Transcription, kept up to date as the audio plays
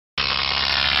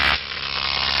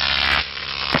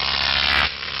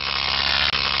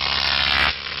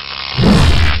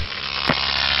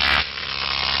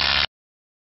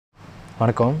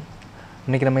வணக்கம்.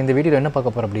 இன்றைக்கி நம்ம இந்த வீடியோவில் என்ன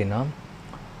பார்க்க போகிறோம் அப்படின்னா,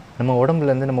 நம்ம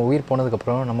உடம்புலேருந்து நம்ம உயிர்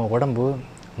போனதுக்கப்புறம் நம்ம உடம்பு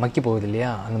மக்கி போகுது இல்லையா?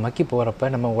 அந்த மக்கி போகிறப்ப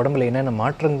நம்ம உடம்புல என்னென்ன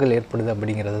மாற்றங்கள் ஏற்படுது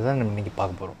அப்படிங்கிறத தான் நம்ம இன்றைக்கி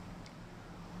பார்க்க போகிறோம்.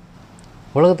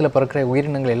 உலகத்தில் பிறக்கிற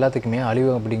உயிரினங்கள் எல்லாத்துக்குமே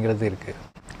அழிவு அப்படிங்கிறது இருக்குது.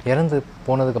 இறந்து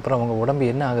போனதுக்கப்புறம் அவங்க உடம்பு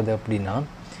என்ன ஆகுது அப்படின்னா,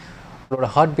 உங்களோட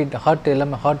ஹார்ட்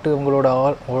எல்லாமே உங்களோட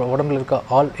உடம்புல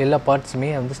இருக்க எல்லா பார்ட்ஸுமே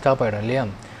வந்து ஸ்டாப் ஆகிடும் இல்லையா?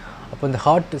 அப்போ இந்த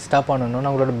ஹார்ட் ஸ்டாப் ஆனோன்னா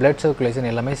அவங்களோட பிளட் சர்க்குலேஷன்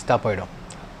எல்லாமே ஸ்டாப் ஆகிடும்.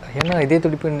 ஏன்னா இதே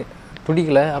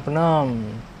துடிக்கலை அப்படின்னா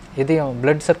இதயம்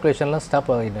பிளட் சர்க்குலேஷன்லாம் ஸ்டாப்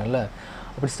ஆகிடும்ல.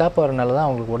 அப்படி ஸ்டாப் ஆகிறதுனால தான்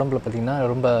அவங்களுக்கு உடம்புல பார்த்திங்கன்னா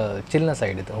ரொம்ப சில்னஸ்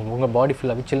ஆகிடுது. உங்கள் பாடி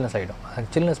ஃபுல்லாகவே சில்னஸ் ஆகிடும். அந்த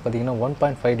சில்னஸ் பார்த்திங்கன்னா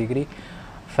 1.5 டிகிரி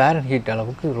ஃபேரன்ஹீட்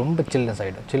அளவுக்கு ரொம்ப சில்னஸ்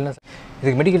ஆகிடும்.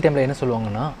 இதுக்கு மெடிக்கல் டைமில் என்ன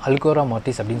சொல்லுவாங்கன்னா அல்கோரா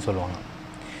மார்டிஸ் அப்படின்னு சொல்லுவாங்க.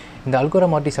 இந்த அல்கோரா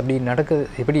மார்டிஸ் அப்படி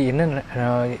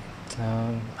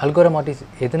அல்கோரா மார்டிஸ்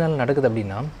எதனால் நடக்குது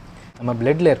அப்படின்னா, நம்ம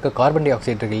பிளட்டில் இருக்க கார்பன் டை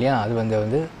ஆக்சைடு இருக்கு இல்லையா, அது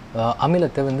வந்து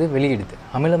அமிலத்தை வந்து வெளியிடுது.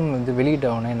 அமிலம் வந்து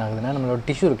வெளியிட்டவுடனே என்ன ஆகுதுன்னா, நம்மளோட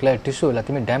டிஷ்யூ இருக்குல்ல, டிஷ்யூ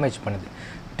எல்லாத்தையுமே டேமேஜ் பண்ணுது.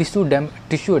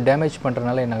 டிஷ்யூவை டேமேஜ்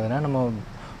பண்ணுறதுனால என்ன ஆகுதுன்னா, நம்ம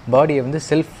பாடியை வந்து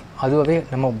அதுவாகவே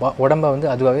நம்ம உடம்பை வந்து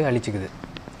அதுவாகவே அழிச்சிக்குது.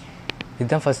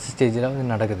 இதுதான் ஃபஸ்ட் ஸ்டேஜில் வந்து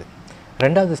நடக்குது.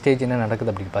 ரெண்டாவது ஸ்டேஜ் என்ன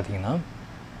நடக்குது அப்படின்னு பார்த்தீங்கன்னா,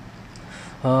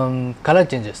 கலர்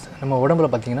சேஞ்சஸ். நம்ம உடம்புல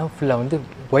பார்த்திங்கன்னா ஃபுல்லாக வந்து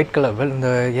ஒயிட் கலர் இந்த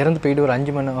இறந்து போயிட்டு ஒரு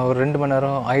 2 மணி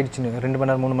நேரம் ஆகிடுச்சின்னு 2 மணி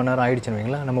நேரம் 3 மணி நேரம் ஆகிடுச்சுன்னு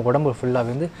வைங்களா, நம்ம உடம்பு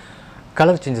ஃபுல்லாக வந்து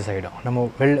கலர் சேஞ்சஸ் ஆகிடும். நம்ம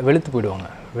வெளுத்து போயிடுவாங்க.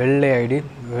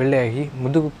 வெள்ளையாகி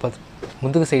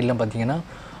முதுகு சைடெலாம் பார்த்திங்கன்னா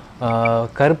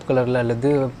கருப்பு கலரில்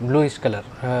அல்லது ப்ளூயிஷ்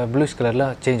கலரில்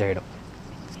சேஞ்ச் ஆகிடும்.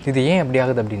 இது ஏன் அப்படி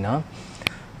ஆகுது அப்படின்னா,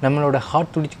 நம்மளோட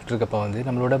ஹார்ட் துடிச்சிக்கிட்டு இருக்கப்போ வந்து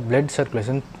நம்மளோட பிளட்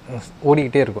சர்க்குலேஷன்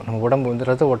ஓடிக்கிட்டே இருக்கும். நம்ம உடம்பு வந்து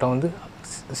ரத்த ஓட்டம் வந்து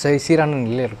சீரான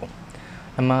நிலையில் இருக்கும்.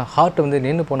 நம்ம ஹார்ட் வந்து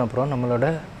நின்று போன அப்புறம் நம்மளோட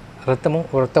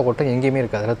ரத்த ஓட்டம் எங்கேயுமே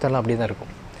இருக்காது. ரத்தம்லாம் அப்படியே தான்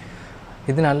இருக்கும்.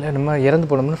 இதனால நம்ம இறந்து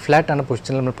போனோம்னா ஃப்ளாட்டான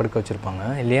பொசிஷனில் நம்ம படுக்க வச்சுருப்பாங்க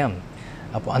இல்லையா?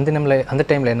 அப்போ அந்த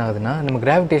டைமில் என்ன ஆகுதுன்னா, நம்ம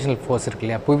கிராவிடேஷனல் ஃபோர்ஸ் இருக்கு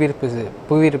இல்லையா,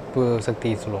 புவியீர்ப்பு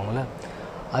சக்தி சொல்லுவாங்கள்ல,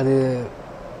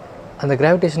 அந்த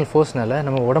கிராவிடேஷனல் ஃபோர்ஸ்னால்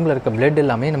நம்ம உடம்புல இருக்க பிளட்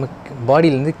எல்லாமே நம்ம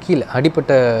பாடியிலேருந்து கீழே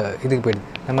அடிப்பட்ட இதுக்கு போயிடுது.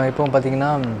 நம்ம இப்போ பார்த்திங்கன்னா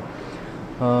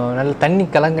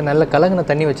நல்ல கலங்கின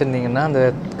தண்ணி வச்சுருந்தீங்கன்னா, அந்த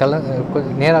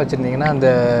நேராக வச்சுருந்தீங்கன்னா அந்த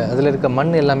அதில் இருக்க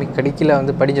மண் எல்லாமே கீழே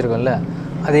வந்து படிஞ்சிருக்கும்ல,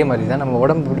 அதே மாதிரி தான் நம்ம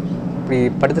உடம்பு இப்படி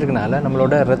படுத்துருக்கனால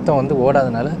நம்மளோட ரத்தம் வந்து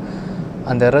ஓடாதனால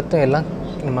அந்த ரத்தம் எல்லாம்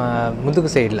நம்ம முதுகு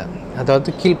சைடில், அதாவது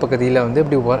கீழ்ப்பகுதியில் வந்து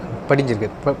இப்படி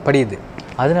படியுது.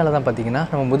 அதனால தான் பார்த்திங்கன்னா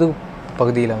நம்ம முதுகு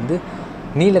பகுதியில் வந்து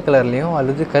நீல கலர்லேயும்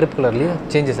அல்லது கருப்பு கலர்லேயும்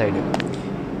சேஞ்சஸ் ஆகிடும்.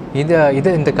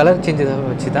 இந்த கலர் சேஞ்சஸை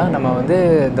வச்சு தான் நம்ம வந்து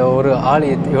இந்த ஒரு ஆள்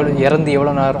இறந்து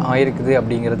எவ்வளோ நேரம் ஆகிருக்குது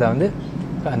அப்படிங்கிறத வந்து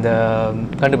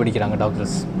கண்டுபிடிக்கிறாங்க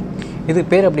டாக்டர்ஸ். இது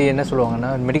பேர் அப்படி என்ன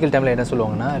சொல்லுவாங்கன்னா, மெடிக்கல் டைமில் என்ன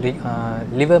சொல்லுவாங்கன்னா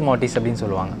லிவர் மார்டிஸ் அப்படின்னு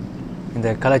சொல்லுவாங்க. இந்த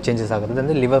கலர் சேஞ்சஸ் ஆகிறது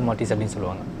வந்து லிவர் மார்டிஸ் அப்படின்னு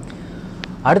சொல்லுவாங்க.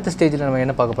 அடுத்த ஸ்டேஜில் நம்ம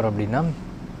என்ன பார்க்க போகிறோம் அப்படின்னா,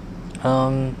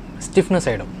 ஸ்டிஃப்னஸ்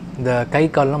ஆகிடும். இந்த கை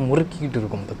கால்லாம் முறுக்கிக்கிட்டு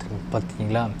இருக்கும்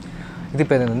பார்த்தீங்களா?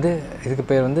 இதுக்கு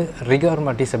பேர் வந்து ரிகார்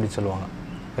மார்டிஸ் அப்படின்னு சொல்லுவாங்க.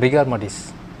 ரிகார் மார்டிஸ்.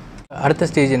 அடுத்த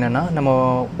ஸ்டேஜ் என்னென்னா, நம்ம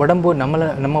உடம்பு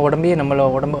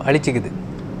அழிச்சிக்குது.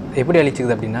 எப்படி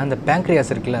அழிச்சிக்குது அப்படின்னா, அந்த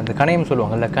பேங்க்ரியாஸ் இருக்குல்ல, அந்த கணையம்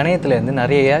சொல்லுவாங்கல்ல, கணையத்துலேருந்து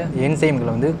நிறைய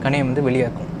என்சைம்களை வந்து கணையம் வந்து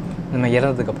வெளியாக்கும் நம்ம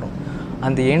இறந்ததுக்கப்புறம்.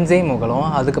 அந்த என்சைம்களும்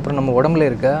அதுக்கப்புறம் நம்ம உடம்புல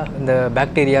இருக்க இந்த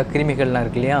பாக்டீரியா கிருமிகள்லாம்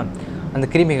இருக்கு இல்லையா, அந்த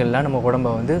கிருமிகள்லாம் நம்ம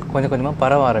உடம்பை வந்து கொஞ்சம் கொஞ்சமாக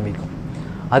பரவ ஆரம்பிக்கும்.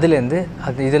 அதுலேருந்து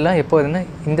இதெல்லாம் எப்போ வருதுன்னா,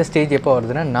 இந்த ஸ்டேஜ் எப்போ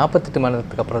வருதுன்னா 48 மணி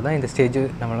நேரத்துக்கு அப்புறம் தான் இந்த ஸ்டேஜ்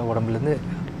நம்மளோட உடம்புலேருந்து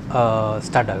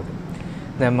ஸ்டார்ட் ஆகுது.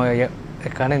 நம்ம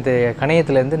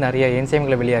கணையத்துலேருந்து நிறைய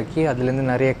என்சைம்களை வெளியாக்கி அதுலேருந்து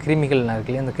நிறைய கிருமிகள்லாம்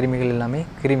இருக்கு இல்லையா, அந்த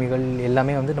கிருமிகள்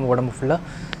எல்லாமே வந்து நம்ம உடம்பு ஃபுல்லாக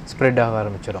ஸ்ப்ரெட் ஆக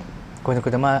ஆரம்பிச்சிடும். கொஞ்சம்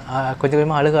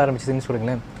கொஞ்சமாக அழுக ஆரம்பிச்சதுன்னு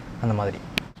சொல்லுங்களேன்.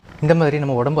 அந்த மாதிரி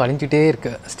நம்ம உடம்பு அழிஞ்சிட்டே இருக்க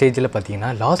ஸ்டேஜில் பார்த்திங்கன்னா,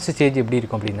 லாஸ்ட் ஸ்டேஜ் எப்படி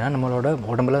இருக்கும் அப்படின்னா, நம்மளோட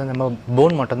உடம்புல நம்ம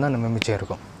போன் மட்டும்தான் நம்ம மிச்சம்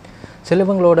இருக்கும்.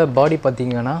 சிலவங்களோட பாடி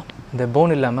பார்த்திங்கன்னா இந்த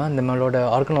போன் இல்லாமல் நம்மளோட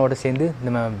ஆர்கனோட சேர்ந்து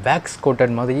நம்ம வேக்ஸ்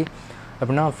கோட்டட் மாதிரி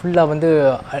அப்படின்னா ஃபுல்லாக வந்து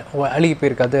அழுகி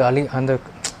போயிருக்காது. அந்த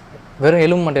வெறும்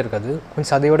எலும்பு மட்டும் இருக்காது,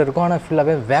 கொஞ்சம் சதையோடு இருக்கும், ஆனால்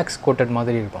ஃபுல்லாகவே வேக்ஸ் கோட்டட்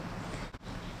மாதிரி இருக்கும்.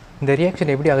 இந்த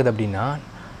ரியாக்ஷன் எப்படி ஆகுது அப்படின்னா,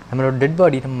 நம்மளோட டெட்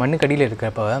பாடி நம்ம மண்ணுக்கு அடியில்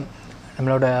இருக்கிறப்ப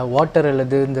நம்மளோட வாட்டர்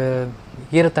அல்லது இந்த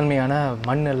ஈரத்தன்மையான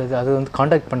மண் அல்லது அது வந்து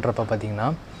காண்டாக்ட் பண்ணுறப்ப பார்த்திங்கன்னா,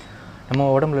 நம்ம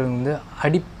உடம்புல வந்து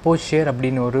அடிப்போஷியர்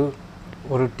அப்படின்னு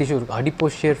ஒரு டிஷ்யூ இருக்குது.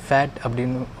 அடிப்போஷியர் ஃபேட்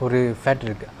அப்படின்னு ஒரு ஃபேட்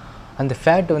இருக்குது. அந்த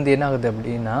ஃபேட் வந்து என்ன ஆகுது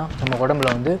அப்படின்னா, நம்ம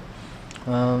உடம்புல வந்து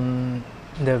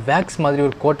இந்த வேக்ஸ் மாதிரி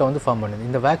ஒரு கோட்டை வந்து ஃபார்ம் பண்ணுது.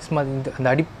 இந்த வேக்ஸ் மாதிரி அந்த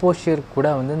அடிப்போஷியர் கூட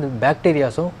வந்து இந்த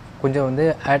பாக்டீரியாஸும் கொஞ்சம் வந்து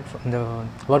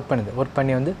ஒர்க்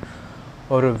பண்ணி வந்து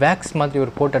ஒரு வேக்ஸ் மாதிரி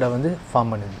ஒரு கோட்டடை வந்து ஃபார்ம்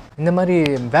பண்ணுது. இந்த மாதிரி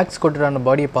வேக்ஸ் கோட்டடான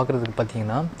பாடியை பார்க்குறதுக்கு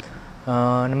பார்த்திங்கன்னா,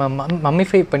 நம்ம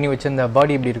மம்மிஃபை பண்ணி வச்ச அந்த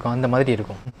பாடி எப்படி இருக்கும் அந்த மாதிரி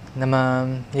இருக்கும். நம்ம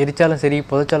எரிச்சாலும் சரி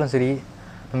புதைச்சாலும் சரி,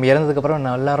 நம்ம இறந்ததுக்கப்புறம்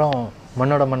எல்லாரும்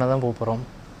மண்ணோட மண்ணை தான் போக போகிறோம்.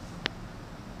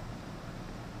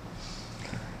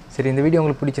 சரி, இந்த வீடியோ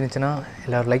உங்களுக்கு பிடிச்சிருந்துச்சுன்னா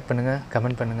எல்லோரும் லைக் பண்ணுங்கள்,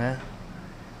 கமெண்ட் பண்ணுங்கள்,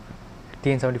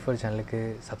 TN74 சேனலுக்கு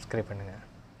சப்ஸ்கிரைப் பண்ணுங்கள்.